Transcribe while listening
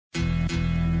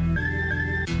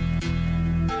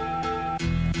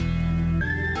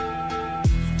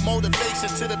motivation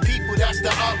to the people, that's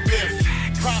the uplift.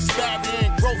 Prosperity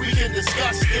and growth, we can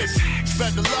discuss this.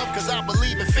 Spread the love, cause I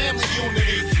believe in family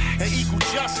unity and equal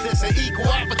justice and equal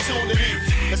opportunity.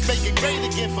 Let's make it great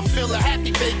again, fulfill a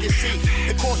happy vacancy.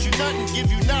 It costs you nothing,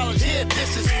 give you knowledge, here,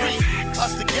 this is free.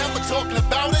 Us together talking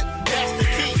about it, that's the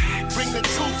key. Bring the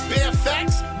truth, bare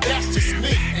facts, that's just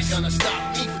me. Ain't gonna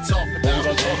stop me for talking about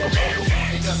it.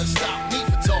 Ain't gonna stop me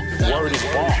for talking about it. Word is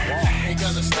born. Ain't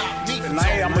gonna stop me for talking about it.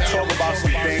 Tonight I'm gonna talk about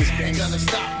some things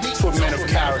that's what men of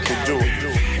character do.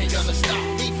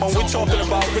 When we're talking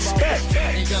about respect,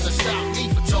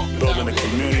 building a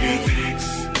community,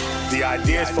 the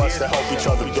idea is for us to help each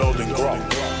other build and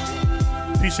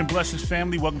grow. Peace and blessings,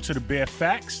 family. Welcome to the Bear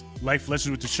Facts, Life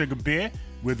Lessons with the Sugar Bear,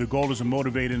 where the goal is to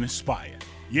motivate and inspire.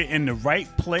 You're in the right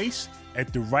place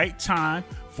at the right time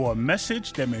for a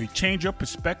message that may change your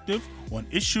perspective on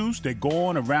issues that go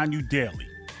on around you daily.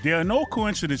 There are no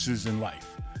coincidences in life.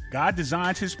 God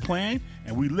designed his plan,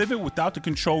 and we live it without the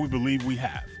control we believe we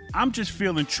have. I'm just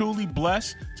feeling truly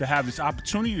blessed to have this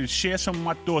opportunity to share some of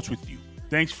my thoughts with you.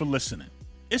 Thanks for listening.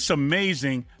 It's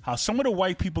amazing how some of the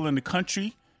white people in the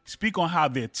country speak on how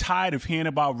they're tired of hearing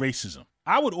about racism.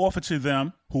 I would offer to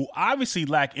them, who obviously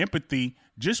lack empathy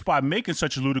just by making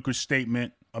such a ludicrous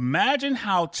statement, imagine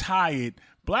how tired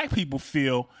black people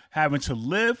feel having to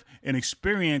live and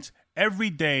experience every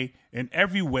day in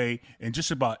every way in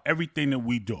just about everything that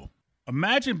we do.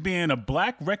 Imagine being a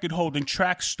black record-holding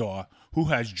track star who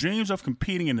has dreams of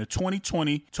competing in the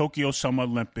 2020 Tokyo Summer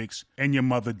Olympics and your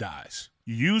mother dies.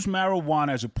 You use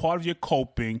marijuana as a part of your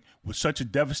coping with such a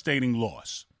devastating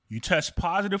loss. You test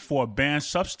positive for a banned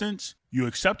substance, you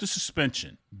accept a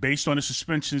suspension. Based on the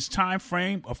suspension's time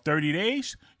frame of 30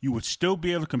 days, you would still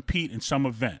be able to compete in some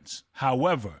events.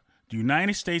 However, the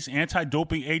United States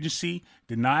Anti-Doping Agency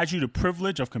denies you the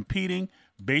privilege of competing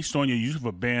based on your use of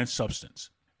a banned substance.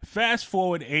 Fast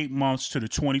forward 8 months to the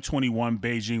 2021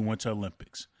 Beijing Winter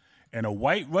Olympics, and a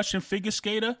white Russian figure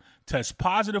skater tests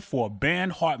positive for a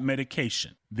banned heart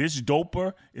medication. This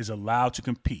doper is allowed to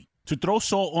compete. To throw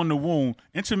salt on the wound,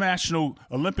 International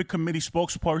Olympic Committee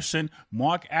spokesperson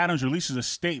Mark Adams releases a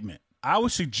statement. I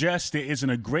would suggest there isn't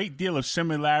a great deal of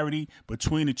similarity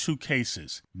between the two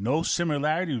cases. No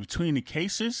similarity between the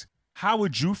cases? How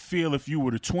would you feel if you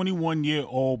were the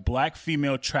 21-year-old black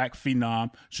female track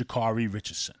phenom, Sha'Carri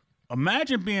Richardson?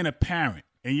 Imagine being a parent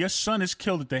and your son is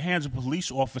killed at the hands of a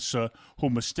police officer who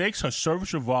mistakes her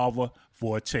service revolver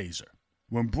for a taser.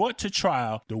 When brought to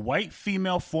trial, the white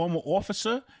female former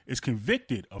officer is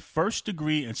convicted of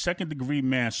first-degree and second-degree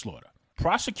manslaughter.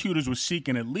 Prosecutors were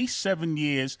seeking at least 7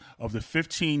 years of the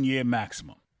 15-year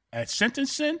maximum. At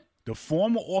sentencing, the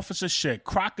former officer shed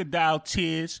crocodile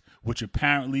tears, which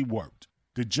apparently worked.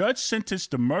 The judge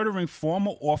sentenced the murdering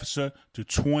former officer to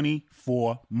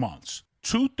 24 months,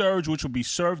 2/3 which will be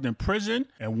served in prison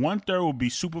and 1/3 will be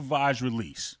supervised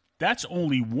release. That's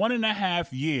only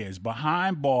 1.5 years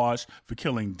behind bars for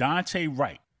killing Dante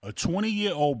Wright, a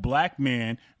 20-year-old black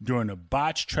man during a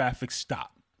botched traffic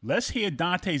stop. Let's hear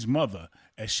Dante's mother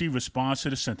as she responds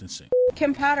to the sentencing.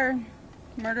 Kim Potter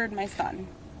murdered my son,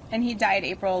 and he died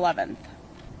April 11th.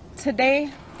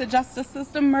 Today, the justice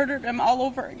system murdered him all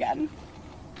over again.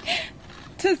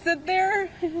 To sit there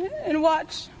and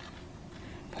watch,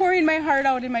 pouring my heart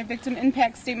out in my victim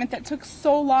impact statement that took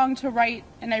so long to write,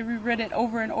 and I reread it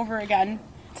over and over again,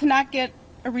 to not get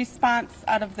a response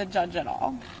out of the judge at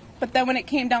all. But then when it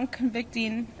came down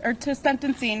to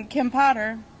sentencing Kim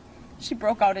Potter, she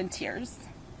broke out in tears.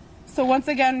 So once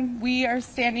again, we are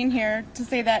standing here to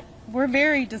say that we're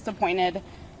very disappointed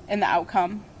in the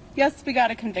outcome. Yes, we got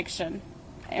a conviction,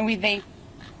 and we thank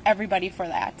everybody for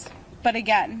that. But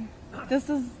again, this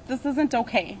isn't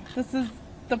okay. This is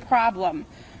the problem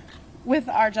with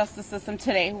our justice system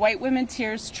today. White women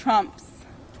tears trumps.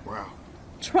 Wow.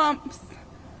 Trumps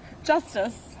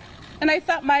justice. And I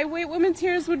thought my white women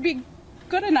tears would be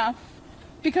good enough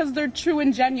because they're true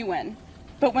and genuine.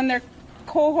 But when they're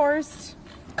coerced,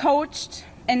 coached,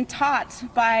 and taught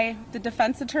by the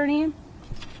defense attorney,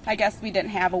 I guess we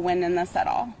didn't have a win in this at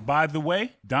all. By the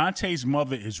way, Dante's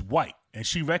mother is white, and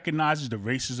she recognizes the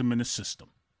racism in the system.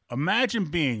 Imagine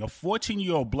being a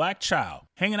 14-year-old black child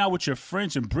hanging out with your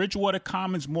friends in Bridgewater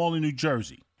Commons Mall in New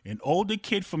Jersey. An older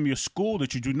kid from your school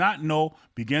that you do not know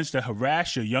begins to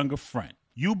harass your younger friend.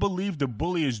 You believe the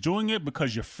bully is doing it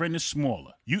because your friend is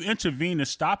smaller. You intervene to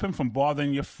stop him from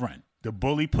bothering your friend. The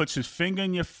bully puts his finger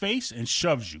in your face and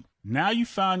shoves you. Now you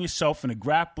found yourself in a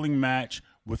grappling match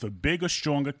with a bigger,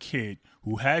 stronger kid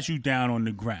who has you down on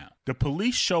the ground. The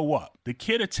police show up. The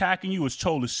kid attacking you is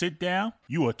told to sit down.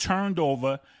 You are turned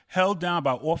over, held down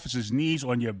by officers' knees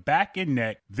on your back and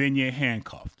neck, then you're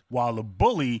handcuffed. While the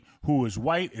bully, who is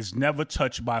white, is never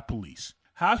touched by police.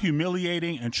 How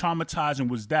humiliating and traumatizing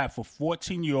was that for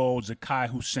 14-year-old Zakai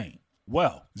Hussein?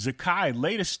 Well, Zakai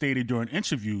later stated during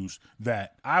interviews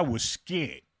that I was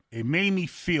scared. It made me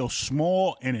feel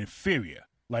small and inferior,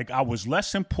 like I was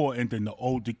less important than the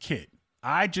older kid.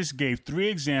 I just gave 3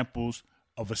 examples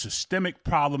of a systemic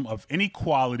problem of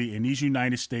inequality in these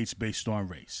United States based on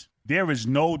race. There is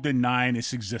no denying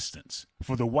its existence.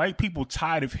 For the white people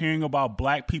tired of hearing about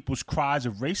black people's cries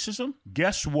of racism,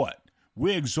 guess what?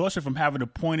 We're exhausted from having to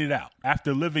point it out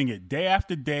after living it day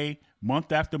after day,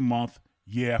 month after month,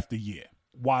 year after year.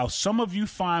 While some of you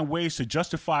find ways to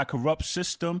justify a corrupt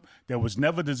system that was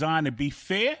never designed to be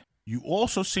fair, you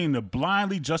also seem to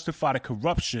blindly justify the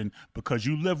corruption because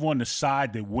you live on the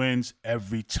side that wins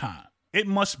every time. It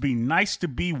must be nice to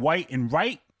be white and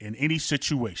right in any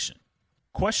situation.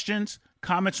 Questions,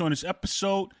 comments on this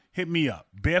episode? Hit me up,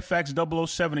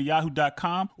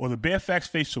 bearfax007@yahoo.com or the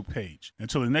Bearfax Facebook page.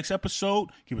 Until the next episode,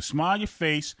 keep a smile on your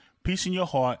face, peace in your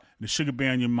heart, and a sugar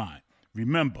bear in your mind.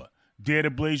 Remember, dare to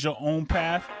blaze your own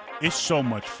path. It's so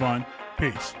much fun.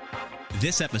 Peace.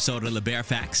 This episode of the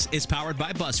Bearfax is powered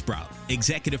by Buzzsprout,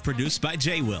 executive produced by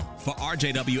J. Will for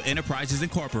RJW Enterprises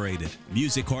Incorporated,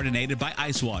 music coordinated by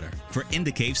Icewater for In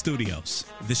the Cave Studios.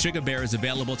 The Sugar Bear is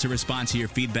available to respond to your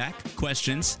feedback,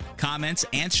 questions, comments,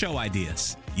 and show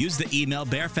ideas. Use the email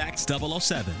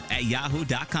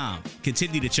bearfax007@yahoo.com.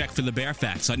 Continue to check for the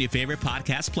Bearfax on your favorite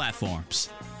podcast platforms.